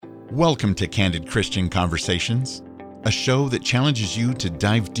Welcome to Candid Christian Conversations, a show that challenges you to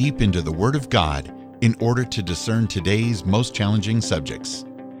dive deep into the Word of God in order to discern today's most challenging subjects.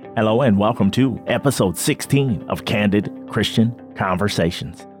 Hello and welcome to episode 16 of Candid Christian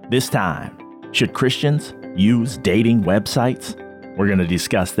Conversations. This time, should Christians use dating websites? We're going to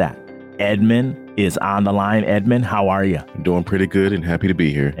discuss that. Edmund is on the line. Edmund, how are you? Doing pretty good and happy to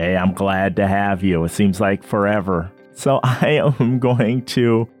be here. Hey, I'm glad to have you. It seems like forever. So I am going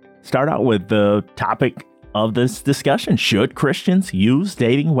to start out with the topic of this discussion. Should Christians use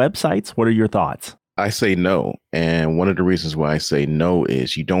dating websites? What are your thoughts? I say no. And one of the reasons why I say no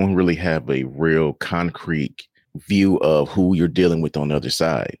is you don't really have a real concrete view of who you're dealing with on the other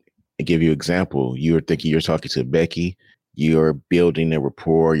side. I give you an example. You're thinking you're talking to Becky. You're building a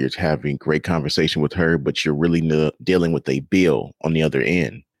rapport. You're having great conversation with her, but you're really dealing with a Bill on the other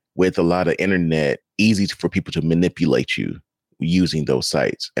end. With a lot of internet, easy for people to manipulate you using those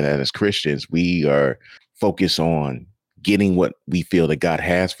sites. And as Christians, we are focused on getting what we feel that God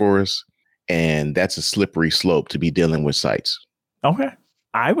has for us. And that's a slippery slope to be dealing with sites. Okay.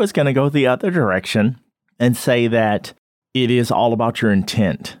 I was going to go the other direction and say that it is all about your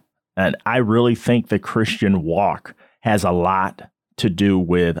intent. And I really think the Christian walk has a lot to do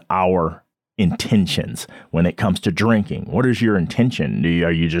with our intentions when it comes to drinking. What is your intention?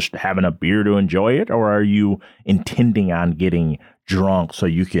 Are you just having a beer to enjoy it, or are you intending on getting drunk so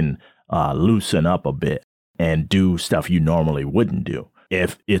you can loosen up a bit and do stuff you normally wouldn't do?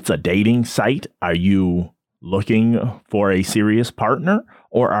 If it's a dating site, are you looking for a serious partner,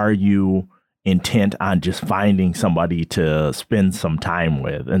 or are you intent on just finding somebody to spend some time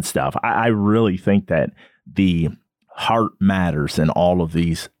with and stuff? I really think that the heart matters in all of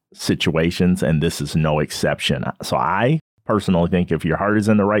these situations, and this is no exception. So I personally think if your heart is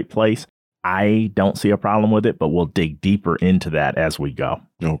in the right place, I don't see a problem with it, but we'll dig deeper into that as we go.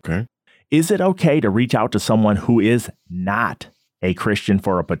 Okay. Is it okay to reach out to someone who is not a Christian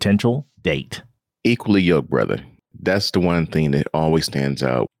for a potential date? Equally yoked, brother. That's the one thing that always stands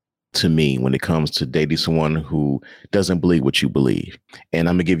out to me when it comes to dating someone who doesn't believe what you believe. And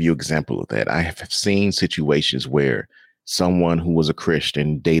I'm going to give you an example of that. I have seen situations where someone who was a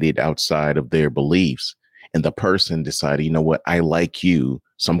Christian dated outside of their beliefs, and the person decided, you know what, I like you,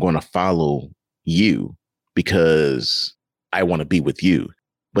 so I'm going to follow you because I want to be with you.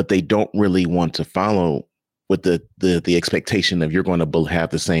 But they don't really want to follow with the expectation of you're going to have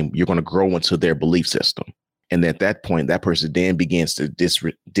the same, you're going to grow into their belief system. And at that point, that person then begins to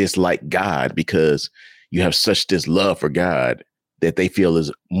dislike God because you have such this love for God that they feel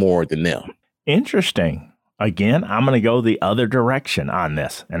is more than them. Interesting. Again, I'm going to go the other direction on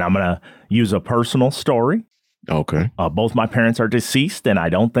this, and I'm going to use a personal story. Okay. Both my parents are deceased, and I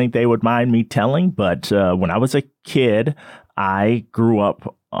don't think they would mind me telling, but when I was a kid, I grew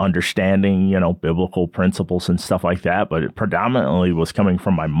up understanding, biblical principles and stuff like that, but it predominantly was coming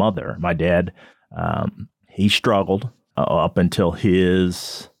from my mother. My dad, he struggled up until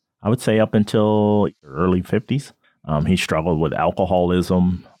up until early 50s. He struggled with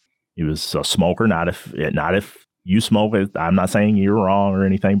alcoholism. He was a smoker, not if you smoke. I'm not saying you're wrong or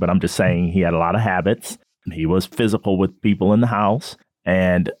anything, but I'm just saying he had a lot of habits. He was physical with people in the house.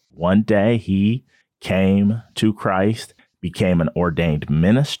 And one day he came to Christ, became an ordained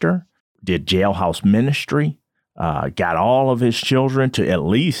minister, did jailhouse ministry, got all of his children to at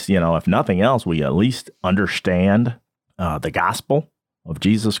least, if nothing else, we at least understand the gospel of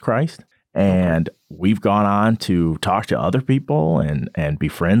Jesus Christ. And we've gone on to talk to other people and be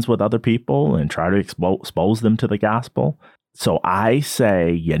friends with other people and try to expose them to the gospel. So I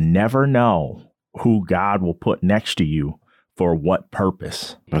say you never know who God will put next to you for what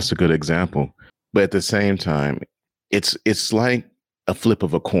purpose. That's a good example. But at the same time, it's like a flip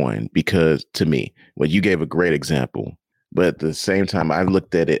of a coin, because to me, you gave a great example. But at the same time, I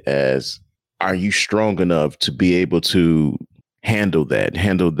looked at it as, are you strong enough to be able to handle that,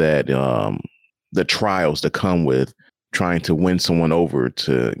 the trials that come with trying to win someone over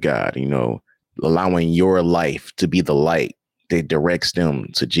to God, allowing your life to be the light that directs them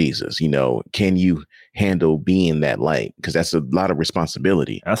to Jesus. Can you handle being that light? Because that's a lot of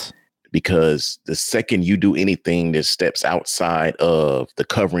responsibility. Yes. Because the second you do anything that steps outside of the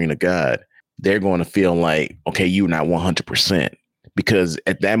covering of God, they're going to feel like, okay, you're not 100%. Because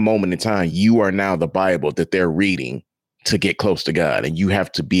at that moment in time, you are now the Bible that they're reading to get close to God. And you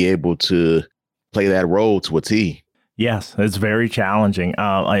have to be able to play that role to a T. Yes, it's very challenging.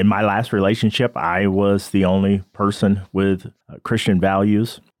 In my last relationship, I was the only person with Christian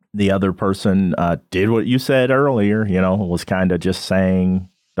values. The other person did what you said earlier, was kind of just saying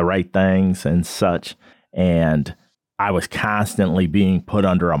the right things and such. And I was constantly being put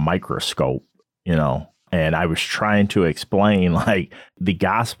under a microscope, and I was trying to explain like the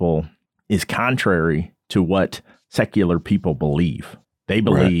gospel is contrary to what secular people believe. They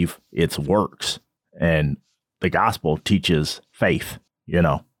believe it's works, and the gospel teaches faith,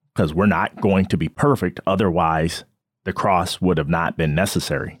 because we're not going to be perfect. Otherwise, the cross would have not been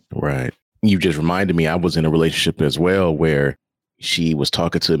necessary. Right. You just reminded me, I was in a relationship as well where she was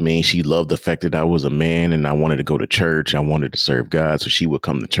talking to me. She loved the fact that I was a man and I wanted to go to church. I wanted to serve God. So she would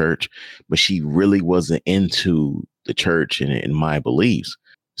come to church, but she really wasn't into the church and my beliefs.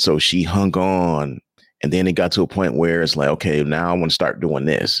 So she hung on. And then it got to a point where it's like, okay, now I want to start doing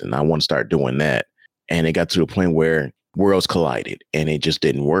this and I want to start doing that. And it got to a point where worlds collided and it just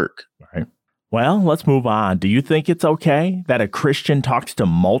didn't work. Right. Well, let's move on. Do you think it's okay that a Christian talks to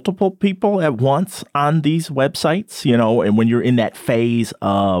multiple people at once on these websites? And when you're in that phase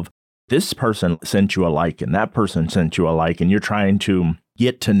of this person sent you a like and that person sent you a like, and you're trying to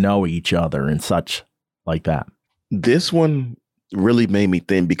get to know each other and such like that. This one really made me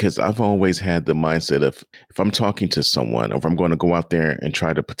think, because I've always had the mindset of if I'm talking to someone or if I'm going to go out there and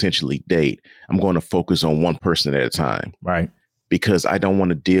try to potentially date, I'm going to focus on one person at a time. Right. Because I don't want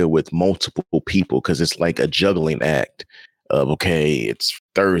to deal with multiple people, because it's like a juggling act of, okay, it's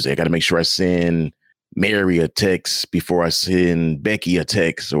Thursday. I got to make sure I send Mary a text before I send Becky a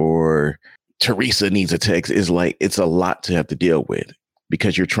text, or Teresa needs a text. It's like, it's a lot to have to deal with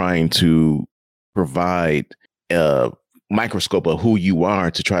because you're trying to provide a microscope of who you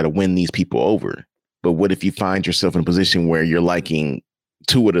are to try to win these people over. But what if you find yourself in a position where you're liking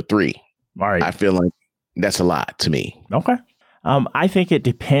 2 of the 3? All right. I feel like that's a lot to me. Okay. I think it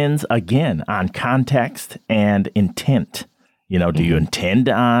depends, again, on context and intent. Do you intend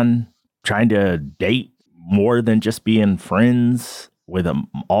on trying to date more than just being friends with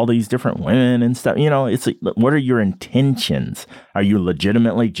all these different women and stuff? It's like, what are your intentions? Are you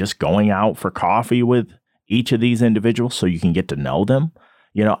legitimately just going out for coffee with each of these individuals so you can get to know them?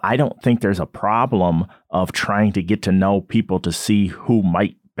 I don't think there's a problem of trying to get to know people to see who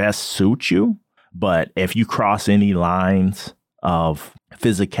might best suit you. But if you cross any lines of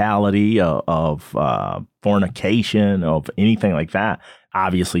physicality, of fornication, of anything like that,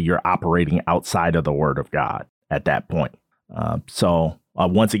 obviously you're operating outside of the Word of God at that point. So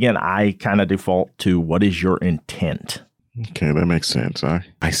once again, I kind of default to what is your intent? Okay, that makes sense.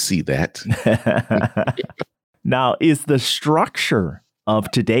 I see that. Now, is the structure of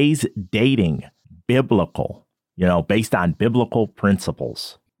today's dating biblical, based on biblical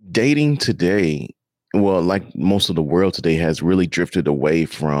principles? Dating today, well, like most of the world today, has really drifted away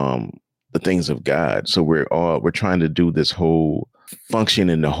from the things of God. So we're trying to do this whole function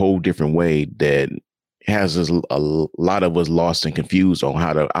in a whole different way that has us, a lot of us lost and confused on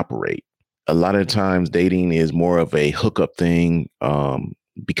how to operate. A lot of times dating is more of a hookup thing,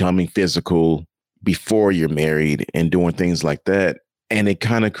 becoming physical before you're married and doing things like that. And it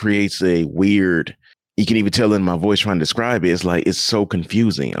kind of creates a weird, you can even tell in my voice trying to describe it, it's like, it's so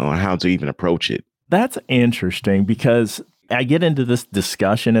confusing on how to even approach it. That's interesting because I get into this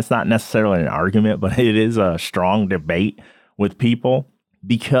discussion. It's not necessarily an argument, but it is a strong debate with people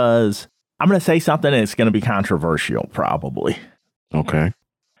because I'm going to say something that's going to be controversial, probably. Okay.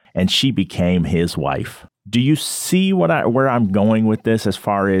 And she became his wife. Do you see where I'm going with this as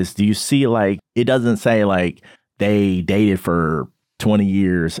far as, do you see like, it doesn't say like they dated for 20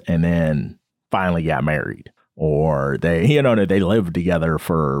 years and then finally got married, or they lived together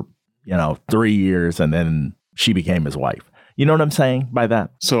for 3 years and then she became his wife. You know what I'm saying by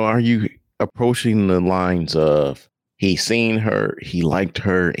that? So are you approaching the lines of he seen her, he liked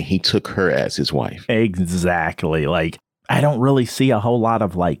her, and he took her as his wife? Exactly. Like, I don't really see a whole lot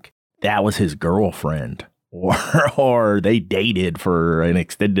of like, that was his girlfriend or they dated for an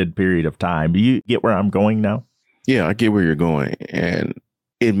extended period of time. Do you get where I'm going now? Yeah, I get where you're going. And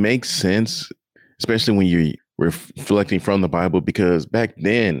it makes sense, especially when you're reflecting from the Bible, because back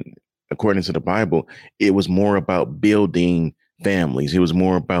then, according to the Bible, it was more about building families. It was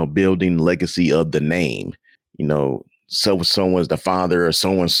more about building legacy of the name. So-and-so was the father of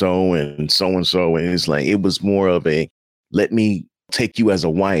so-and-so and so-and-so. And it's like, it was more of a, let me take you as a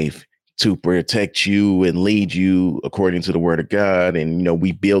wife to protect you and lead you according to the word of God. And,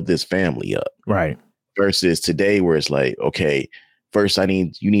 we build this family up. Right. Versus today where it's like, okay, first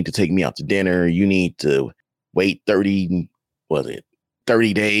you need to take me out to dinner. You need to wait 30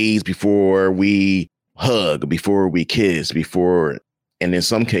 days before we hug, before we kiss, and in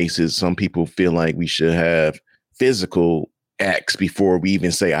some cases, some people feel like we should have physical acts before we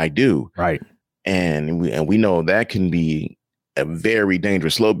even say I do. Right. And we know that can be a very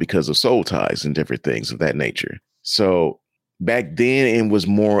dangerous slope because of soul ties and different things of that nature. So back then it was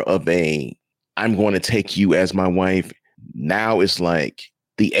more of a, I'm going to take you as my wife. Now it's like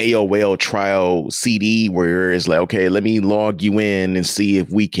the AOL trial CD where it's like, okay, let me log you in and see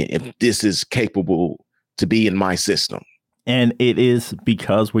if this is capable to be in my system. And it is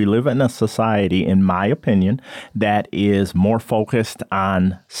because we live in a society, in my opinion, that is more focused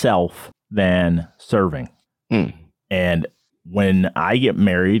on self than serving. And when I get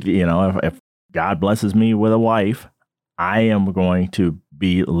married, if God blesses me with a wife, I am going to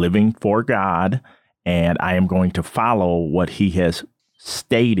be living for God, and I am going to follow what he has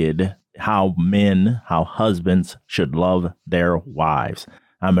stated, how husbands should love their wives.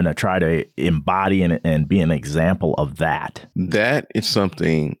 I'm going to try to embody and be an example of that. That is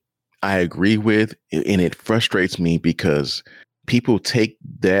something I agree with, and it frustrates me because people take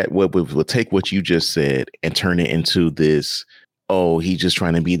that, will take what you just said and turn it into this, oh, he's just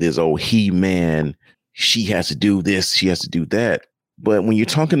trying to be this, oh, he man, she has to do this, she has to do that. But when you're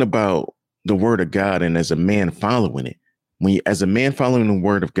talking about the word of God and as a man following it, as a man following the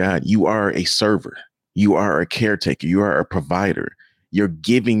word of God, you are a server, you are a caretaker, you are a provider. You're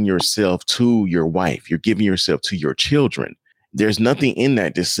giving yourself to your wife. You're giving yourself to your children. There's nothing in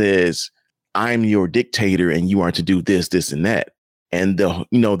that says, I'm your dictator and you are to do this, this, and that. And the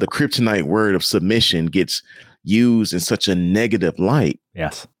kryptonite word of submission gets used in such a negative light.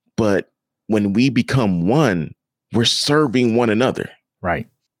 Yes. But when we become one, we're serving one another. Right.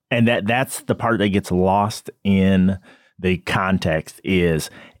 And that's the part that gets lost in the context is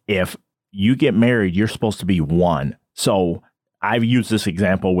if you get married, you're supposed to be one. So I've used this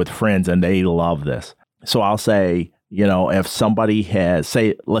example with friends and they love this. So I'll say, if somebody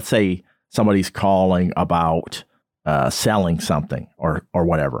let's say somebody's calling about selling something or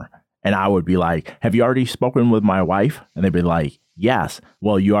whatever. And I would be like, have you already spoken with my wife? And they'd be like, yes.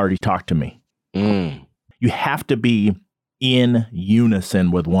 Well, you already talked to me. You have to be in unison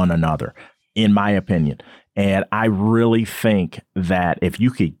with one another, in my opinion. And I really think that if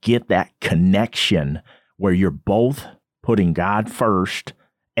you could get that connection where you're both putting God first,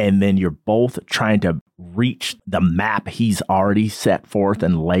 and then you're both trying to reach the map he's already set forth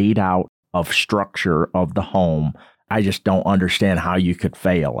and laid out of structure of the home, I just don't understand how you could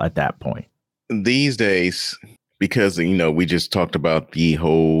fail at that point. These days, because, we just talked about the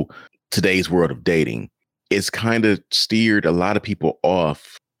whole today's world of dating, it's kind of steered a lot of people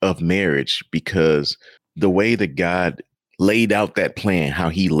off of marriage because the way that God laid out that plan, how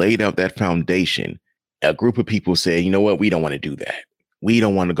he laid out that foundation, a group of people say, you know what, we don't want to do that. We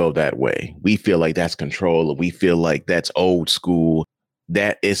don't want to go that way. We feel like that's control, or we feel like that's old school.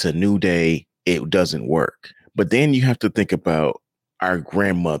 That it's a new day. It doesn't work. But then you have to think about our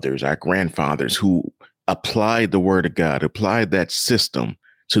grandmothers, our grandfathers who applied the word of God, applied that system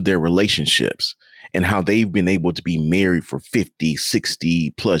to their relationships and how they've been able to be married for 50,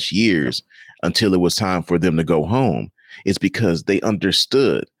 60 plus years until it was time for them to go home. It's because they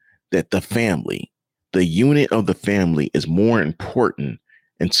understood that the family, the unit of the family is more important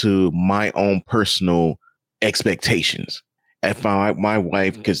into my own personal expectations. If my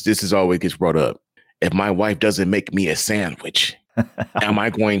wife, because this is always gets brought up, if my wife doesn't make me a sandwich, am I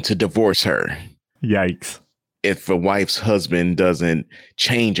going to divorce her? Yikes. If a wife's husband doesn't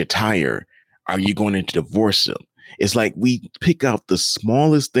change a tire, are you going to divorce him? It's like we pick out the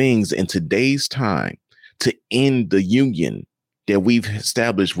smallest things in today's time to end the union that we've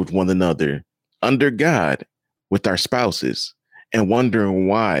established with one another under God with our spouses, and wondering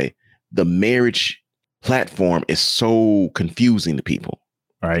why the marriage platform is so confusing to people.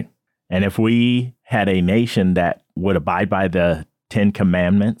 Right. And if we had a nation that would abide by the 10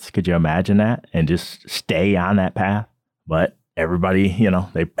 commandments, could you imagine that? And just stay on that path? But everybody,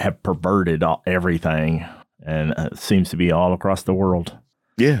 they have perverted everything, and it seems to be all across the world.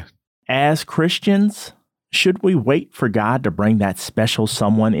 Yeah. As Christians, should we wait for God to bring that special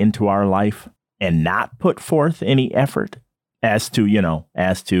someone into our life and not put forth any effort as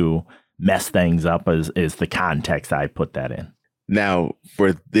to mess things up is the context I put that in? Now,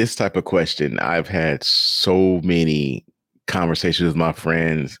 for this type of question, I've had so many conversations with my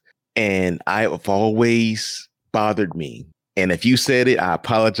friends, and I've always bothered me. And if you said it, I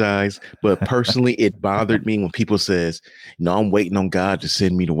apologize. But personally, it bothered me when people says, I'm waiting on God to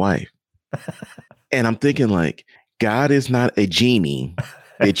send me the wife. And I'm thinking like, God is not a genie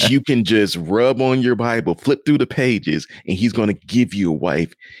that you can just rub on your Bible, flip through the pages, and he's going to give you a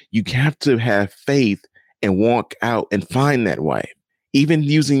wife. You have to have faith and walk out and find that wife. Even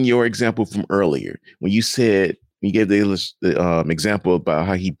using your example from earlier, when you gave the example about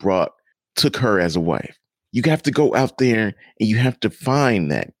how he took her as a wife. You have to go out there and you have to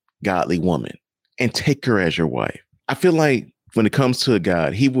find that godly woman. and take her as your wife. I feel like when it comes to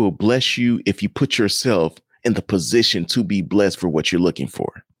God, he will bless you if you put yourself in the position to be blessed for what you're looking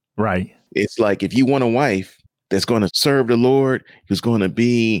for. Right. It's like if you want a wife that's going to serve the Lord, who's going to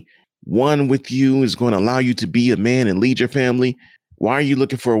be one with you, is going to allow you to be a man and lead your family, why are you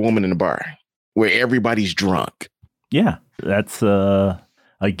looking for a woman in a bar where everybody's drunk? Yeah, that's,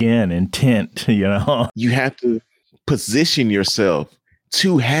 again, intent, you know? You have to position yourself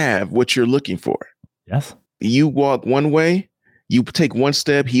to have what you're looking for. Yes. You walk one way, you take one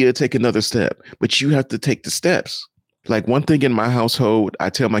step, he'll take another step, but you have to take the steps. Like one thing in my household, I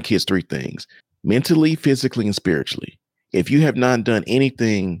tell my kids 3 things: mentally, physically, and spiritually. If you have not done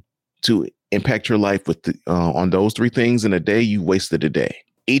anything to impact your life with on those 3 things in a day, you wasted a day.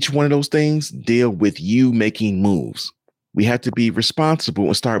 Each one of those things deal with you making moves. We have to be responsible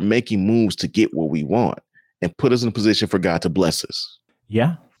and start making moves to get what we want and put us in a position for God to bless us.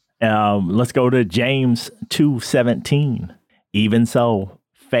 Yeah. Let's go to James 2:17. Even so,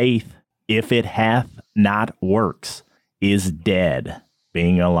 faith, if it hath not works, is dead,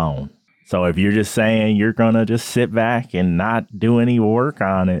 being alone. So if you're just saying you're going to just sit back and not do any work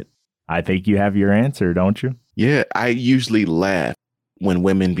on it, I think you have your answer, don't you? Yeah, I usually laugh when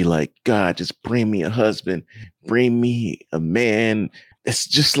women be like, God, just bring me a husband, bring me a man that's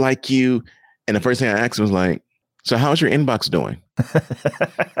just like you. And the first thing I asked them was like, so how's your inbox doing?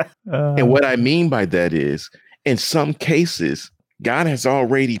 And what I mean by that is, in some cases, God has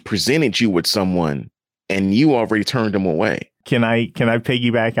already presented you with someone and you already turned them away. Can I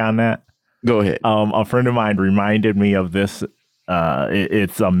piggyback on that? Go ahead. A friend of mine reminded me of this.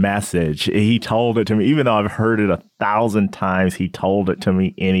 It's a message. He told it to me, even though I've heard it 1,000 times. He told it to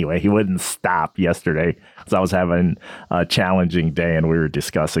me anyway. He wouldn't stop yesterday because I was having a challenging day and we were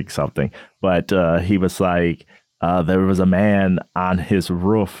discussing something. But he was like, there was a man on his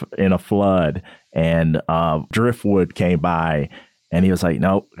roof in a flood and driftwood came by and he was like,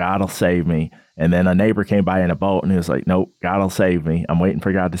 nope, God will save me. And then a neighbor came by in a boat and he was like, nope, God will save me. I'm waiting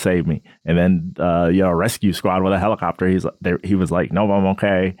for God to save me. And then, a rescue squad with a helicopter, he was like, no, I'm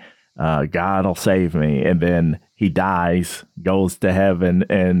okay. God will save me. And then he dies, goes to heaven,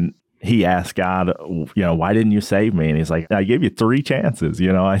 and he asked God, why didn't you save me? And he's like, I gave you 3 chances.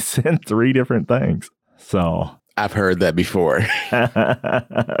 I sent 3 different things. So I've heard that before.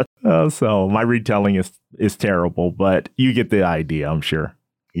 So my retelling is terrible, but you get the idea, I'm sure.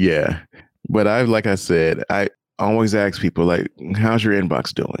 Yeah. But like I said, I always ask people, like, how's your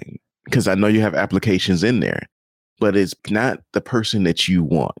inbox doing? Because I know you have applications in there, but it's not the person that you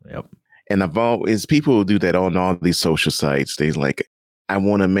want. Yep. And I've always, people do that on all these social sites. They like, I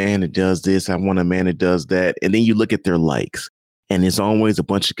want a man that does this. I want a man that does that. And then you look at their likes and it's always a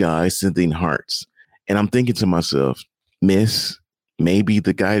bunch of guys sending hearts. And I'm thinking to myself, miss, maybe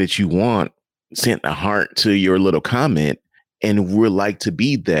the guy that you want sent a heart to your little comment and we're like to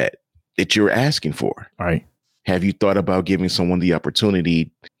be that you're asking for. Right. Have you thought about giving someone the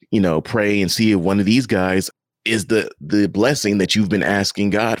opportunity, pray and see if one of these guys is the blessing that you've been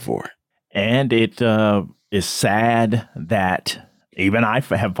asking God for? And it is sad that even I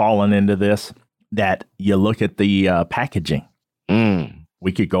have fallen into this, that you look at the packaging.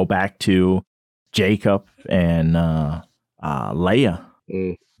 We could go back to Jacob and Leah.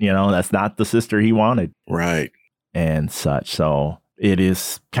 That's not the sister he wanted. Right. And such. So it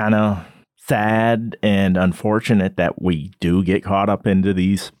is kind of sad and unfortunate that we do get caught up into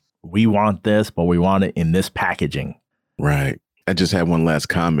these. We want this, but we want it in this packaging. Right. I just had one last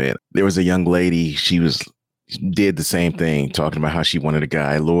comment. There was a young lady. She did the same thing, talking about how she wanted a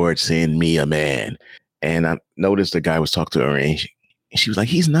guy. Lord, send me a man. And I noticed the guy was talking to her and she was like,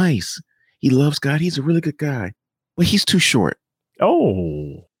 he's nice. He loves God. He's a really good guy. But he's too short.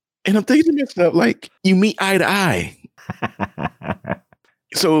 Oh. And I'm thinking to myself, like, you meet eye to eye.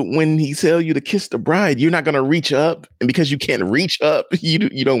 So when he tells you to kiss the bride, you're not going to reach up. And because you can't reach up,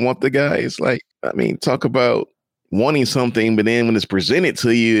 you don't want the guy. It's like, talk about wanting something, but then when it's presented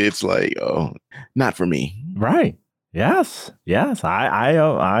to you, it's like, oh, not for me. Right. Yes.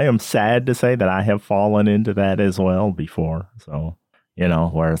 I am sad to say that I have fallen into that as well before. So,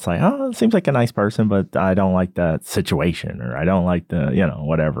 where it's like, oh, it seems like a nice person, but I don't like that situation, or I don't like the,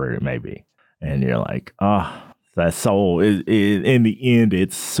 whatever it may be. And you're like, oh, that soul is in the end,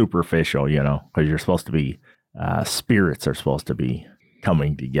 it's superficial, because you're supposed to be, spirits are supposed to be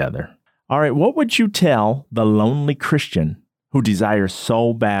coming together. All right. What would you tell the lonely Christian who desires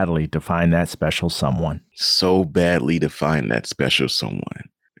so badly to find that special someone? So badly to find that special someone.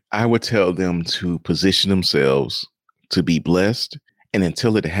 I would tell them to position themselves to be blessed. And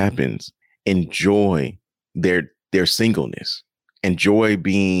until it happens, enjoy their singleness. Enjoy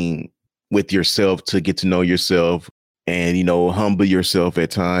being with yourself to get to know yourself and, humble yourself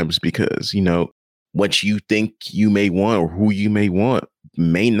at times because, what you think you may want or who you may want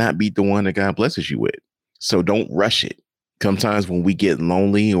may not be the one that God blesses you with. So don't rush it. Sometimes when we get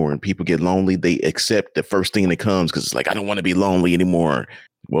lonely or when people get lonely, they accept the first thing that comes because it's like, I don't want to be lonely anymore.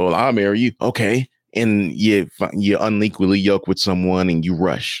 Well, I'll marry you. Okay. And you're unequally yoked with someone and you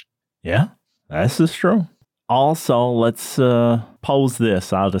rush. Yeah, this is true. Also, let's pose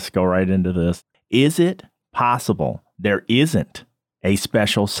this. I'll just go right into this. Is it possible there isn't a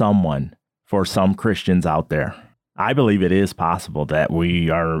special someone for some Christians out there? I believe it is possible that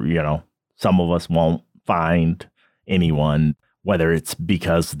we are, some of us won't find anyone, whether it's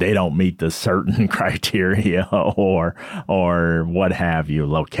because they don't meet the certain criteria or what have you,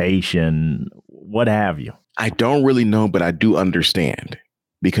 location, what have you. I don't really know, but I do understand.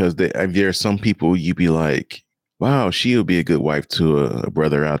 Because there are some people you'd be like, wow, she'll be a good wife to a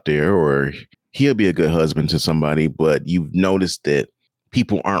brother out there, or he'll be a good husband to somebody. But you've noticed that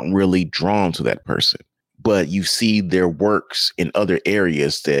people aren't really drawn to that person. But you see their works in other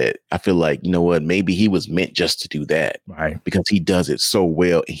areas that I feel like, maybe he was meant just to do that. Right. Because he does it so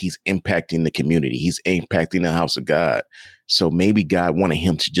well and he's impacting the community. He's impacting the house of God. So maybe God wanted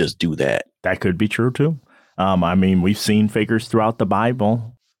him to just do that. That could be true, too. We've seen figures throughout the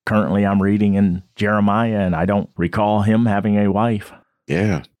Bible. Currently, I'm reading in Jeremiah, and I don't recall him having a wife.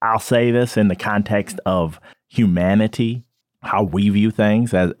 Yeah. I'll say this in the context of humanity, how we view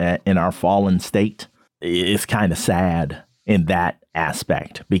things as in our fallen state. It's kind of sad in that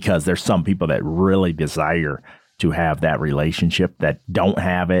aspect because there's some people that really desire to have that relationship that don't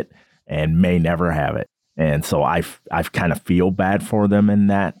have it and may never have it. And so I've kind of feel bad for them in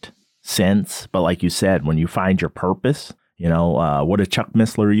that sense. But like you said, when you find your purpose, what did Chuck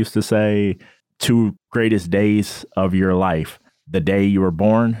Missler used to say? 2 greatest days of your life, the day you were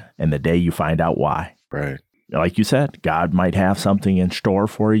born and the day you find out why. Right. Like you said, God might have something in store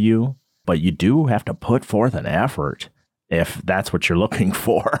for you, but you do have to put forth an effort if that's what you're looking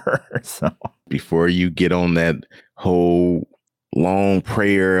for. So before you get on that whole long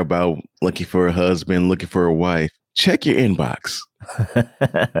prayer about looking for a husband, looking for a wife, check your inbox.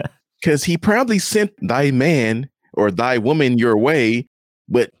 Because he probably sent thy man or thy woman your way,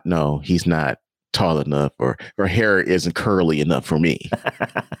 but no, he's not tall enough or her hair isn't curly enough for me.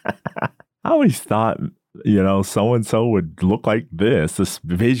 I always thought, so-and-so would look like this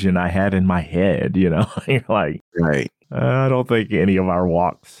vision I had in my head, You're like, right. I don't think any of our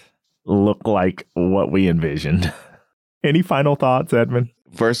walks look like what we envisioned. Any final thoughts, Edmund?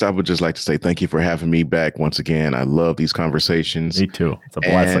 First, I would just like to say thank you for having me back once again. I love these conversations. Me too. It's a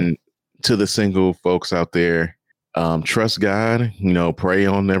blessing. And to the single folks out there, trust God, pray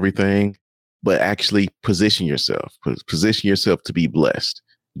on everything, but actually position yourself to be blessed.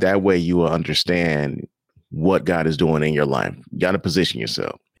 That way you will understand what God is doing in your life. You got to position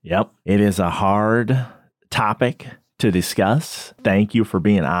yourself. Yep. It is a hard topic to discuss. Thank you for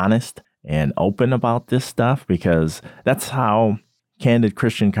being honest and open about this stuff, because that's how Candid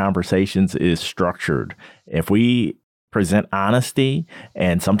Christian Conversations is structured. If we present honesty,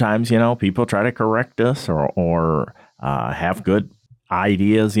 and sometimes, people try to correct us or have good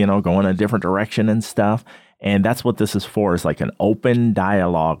ideas, go in a different direction and stuff. And that's what this is for, is like an open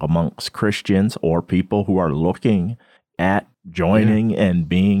dialogue amongst Christians or people who are looking at joining and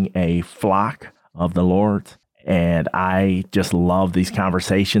being a flock of the Lord. And I just love these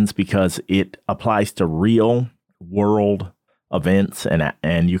conversations because it applies to real world events,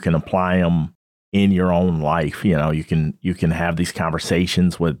 and you can apply them in your own life. You can have these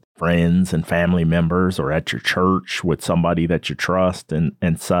conversations with friends and family members, or at your church with somebody that you trust and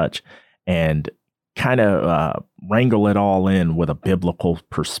such, and kind of wrangle it all in with a biblical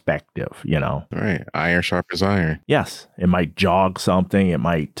perspective, Right. Iron sharp as iron. Yes. It might jog something. It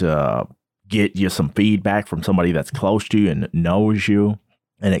might get you some feedback from somebody that's close to you and knows you,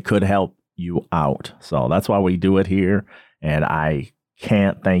 and it could help you out. So that's why we do it here. And I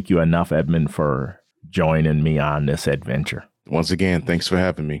can't thank you enough, Edmund, for joining me on this adventure. Once again, thanks for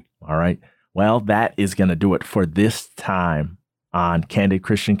having me. All right. Well, that is going to do it for this time on Candid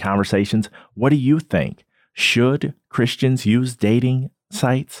Christian Conversations. What do you think? Should Christians use dating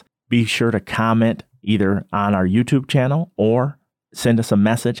sites? Be sure to comment either on our YouTube channel or send us a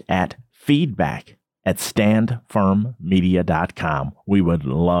message at feedback@standfirmmedia.com. We would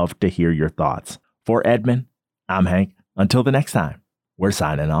love to hear your thoughts. For Edmund, I'm Hank. Until the next time, we're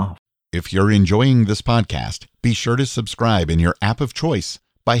signing off. If you're enjoying this podcast, be sure to subscribe in your app of choice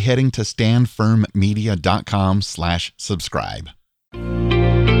by heading to standfirmmedia.com/subscribe.